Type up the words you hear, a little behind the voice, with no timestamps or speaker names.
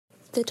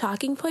The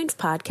Talking Points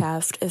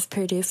podcast is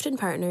produced in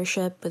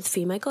partnership with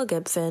C. Michael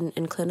Gibson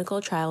and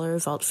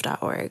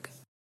clinicaltrialresults.org.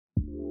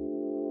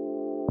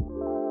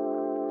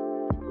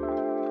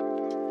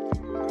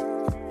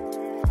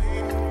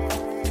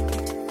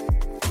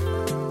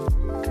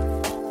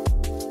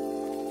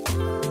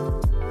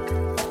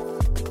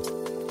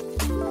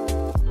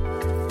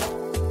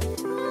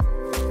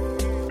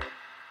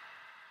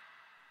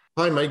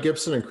 Hi, Mike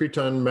Gibson and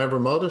Kriton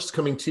Mavromatos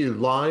coming to you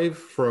live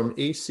from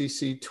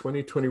ACC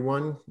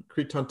 2021.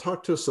 Kriton,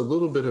 talk to us a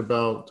little bit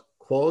about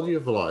quality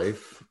of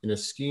life in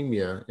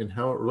ischemia and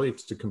how it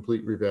relates to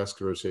complete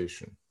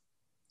revascularization.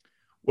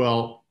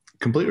 Well,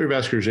 complete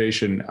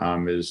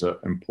revascularization is an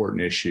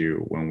important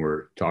issue when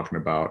we're talking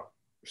about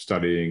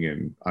studying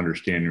and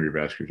understanding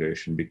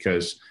revascularization,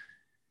 because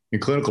in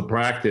clinical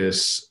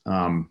practice,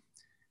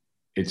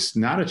 it's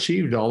not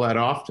achieved all that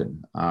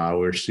often.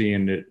 We're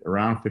seeing it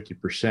around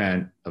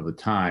 50% of the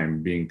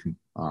time being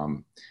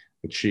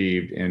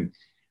achieved. And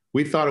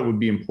we thought it would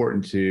be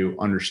important to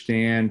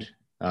understand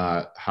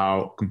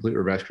how complete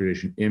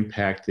revascularization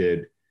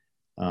impacted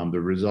the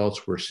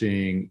results we're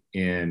seeing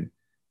in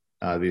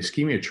the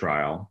ischemia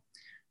trial,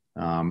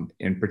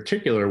 in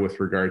particular with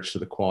regards to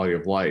the quality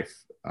of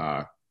life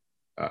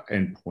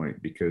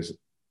endpoint, because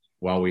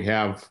while we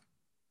have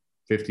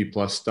 50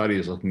 plus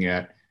studies looking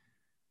at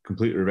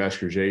complete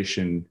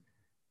revascularization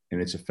and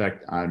its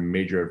effect on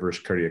major adverse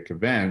cardiac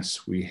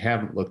events, we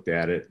haven't looked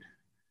at it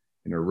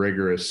in a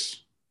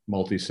rigorous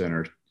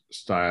multi-center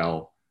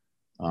style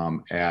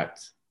at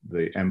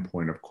the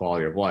endpoint of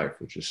quality of life,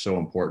 which is so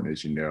important,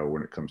 as you know,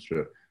 when it comes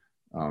to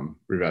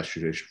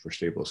revascularization for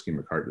stable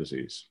ischemic heart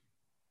disease.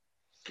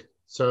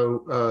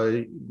 So,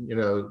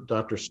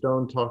 Dr.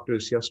 Stone talked to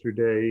us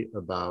yesterday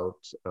about,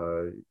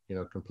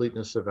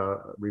 completeness of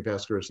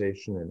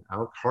revascularization and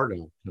heart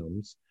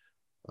outcomes.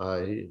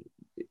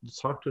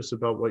 Talk to us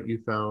about what you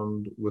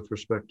found with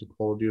respect to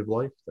quality of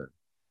life then.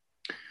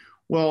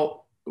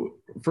 Well,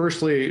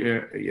 firstly,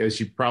 as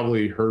you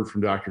probably heard from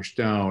Dr.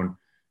 Stone,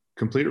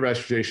 complete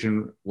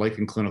revascularization, like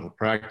in clinical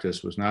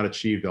practice, was not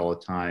achieved all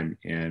the time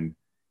in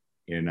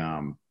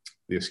the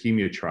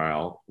ischemia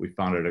trial. We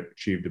found it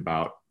achieved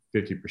about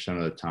 50%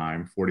 of the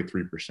time,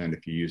 43%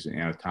 if you use an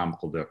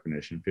anatomical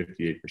definition,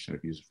 58%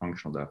 if you use a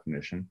functional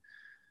definition.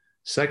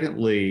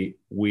 Secondly,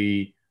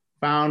 we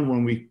found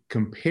when we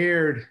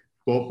compared,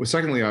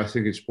 secondly, I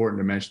think it's important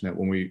to mention that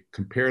when we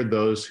compared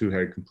those who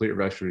had complete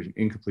revascularization,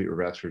 incomplete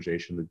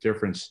revascularization,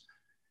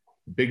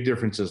 big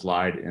differences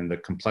lied in the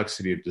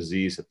complexity of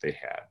disease that they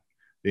had.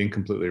 The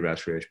incompletely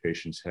revascularized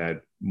patients had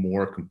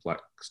more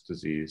complex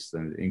disease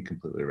than the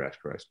completely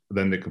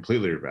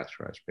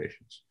revascularized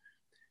patients.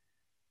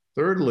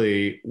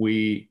 Thirdly,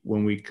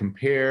 when we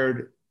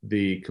compared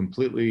the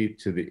completely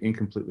to the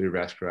incompletely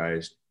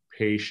revascularized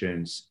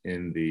patients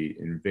in the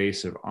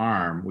invasive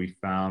arm, we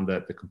found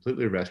that the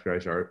completely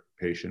revascularized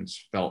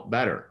patients felt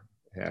better,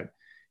 had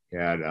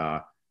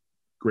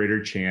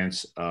greater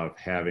chance of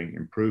having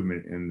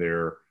improvement in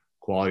their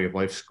quality of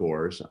life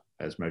scores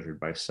as measured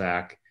by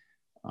SAC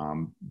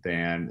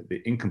than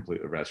the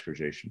incomplete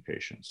revascularization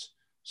patients.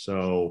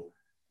 So,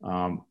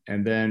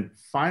 and then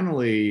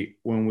finally,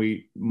 when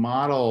we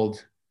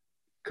modeled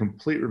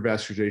complete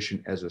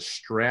revascularization as a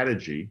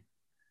strategy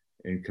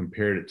and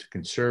compared it to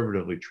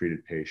conservatively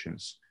treated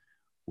patients,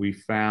 we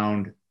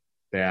found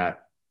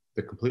that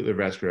the completely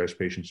revascularized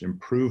patients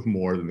improved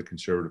more than the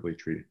conservatively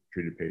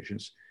treated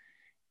patients.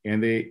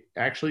 And they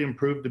actually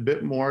improved a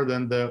bit more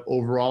than the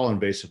overall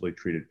invasively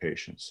treated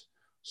patients.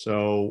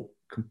 So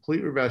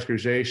complete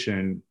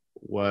revascularization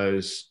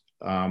was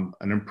an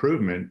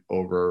improvement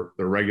over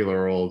the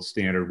regular old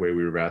standard way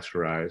we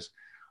revascularize.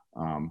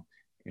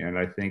 And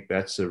I think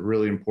that's a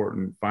really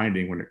important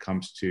finding when it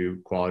comes to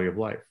quality of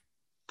life.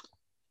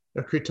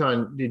 Now,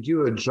 Kriton, did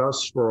you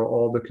adjust for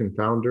all the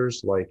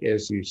confounders? Like,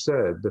 as you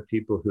said, the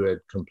people who had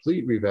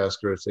complete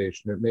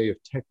revascularization, it may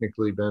have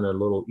technically been a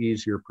little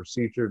easier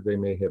procedure. They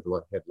may have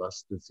had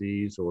less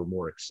disease or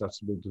more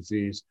accessible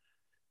disease.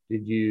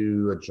 Did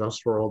you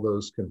adjust for all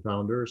those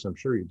confounders? I'm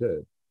sure you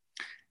did.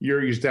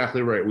 You're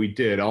exactly right. We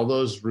did. All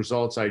those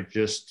results I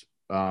just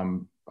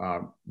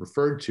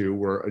referred to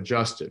were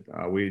adjusted.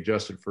 We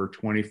adjusted for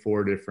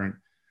 24 different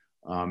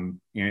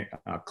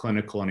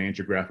clinical and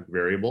angiographic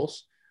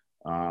variables.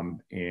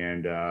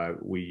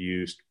 We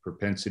used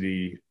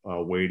propensity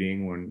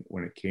weighting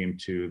when it came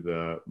to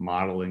the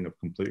modeling of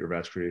complete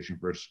revascularization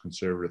versus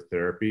conservative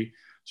therapy.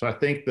 So I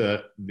think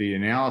the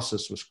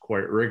analysis was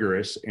quite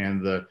rigorous,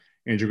 and the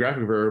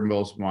angiographic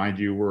variables, mind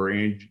you, were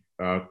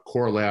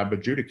core lab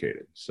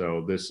adjudicated.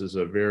 So this is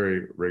a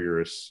very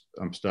rigorous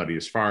study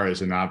as far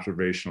as an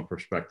observational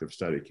perspective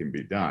study can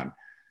be done.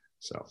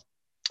 So,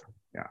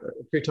 yeah.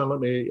 Kriton,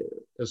 let me,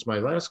 as my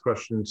last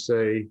question,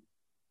 say,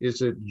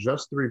 is it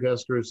just the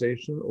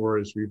revascularization, or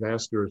is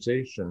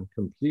revascularization,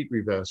 complete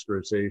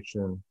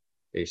revascularization,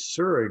 a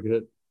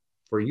surrogate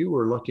for you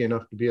were lucky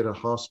enough to be at a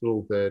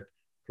hospital that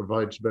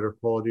provides better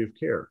quality of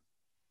care?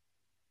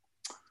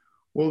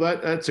 Well,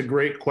 that's a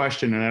great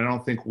question. And I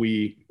don't think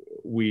we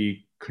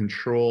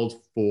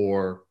controlled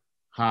for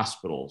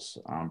hospitals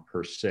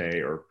per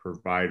se, or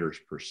providers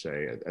per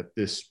se at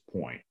this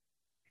point.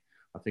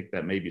 I think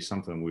that may be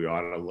something we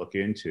ought to look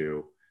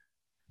into.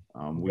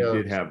 We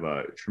did have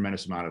a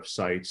tremendous amount of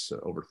sites,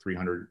 over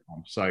 300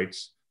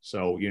 sites.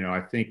 So,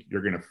 I think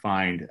you're going to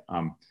find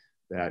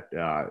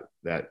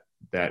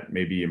that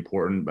may be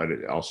important, but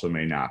it also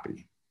may not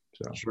be.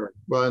 So. Sure.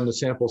 Well, and the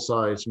sample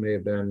size may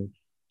have been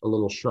a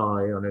little shy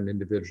on an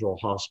individual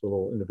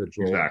hospital,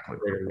 exactly.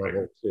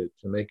 level to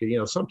make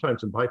it.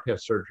 Sometimes in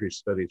bypass surgery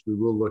studies, we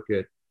will look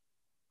at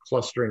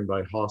clustering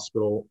by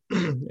hospital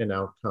and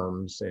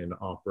outcomes and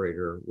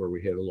operator where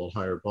we had a little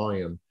higher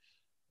volume.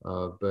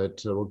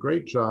 But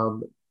great job,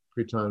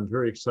 Kritan.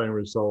 Very exciting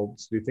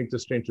results. Do you think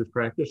this changes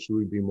practice? Should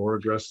we be more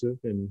aggressive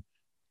in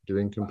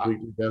doing complete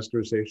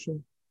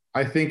revascularization?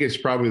 I think it's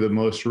probably the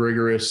most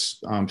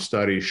rigorous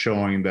study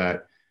showing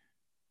that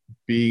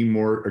being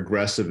more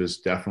aggressive is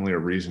definitely a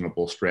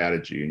reasonable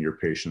strategy in your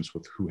patients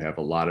who have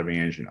a lot of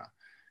angina.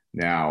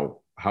 Now,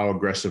 how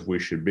aggressive we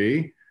should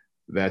be,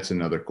 that's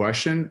another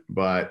question,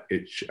 but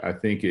I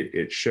think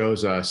it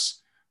shows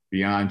us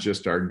beyond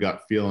just our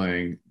gut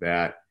feeling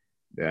that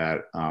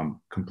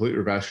complete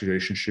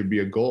revascularization should be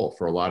a goal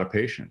for a lot of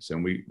patients,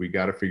 and we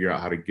got to figure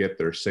out how to get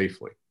there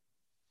safely.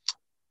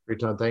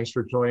 Kritan, thanks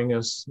for joining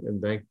us, and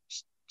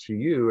thanks to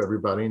you,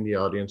 everybody in the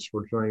audience,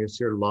 for joining us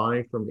here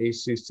live from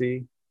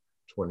ACC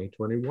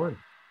 2021.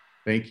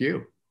 Thank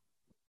you.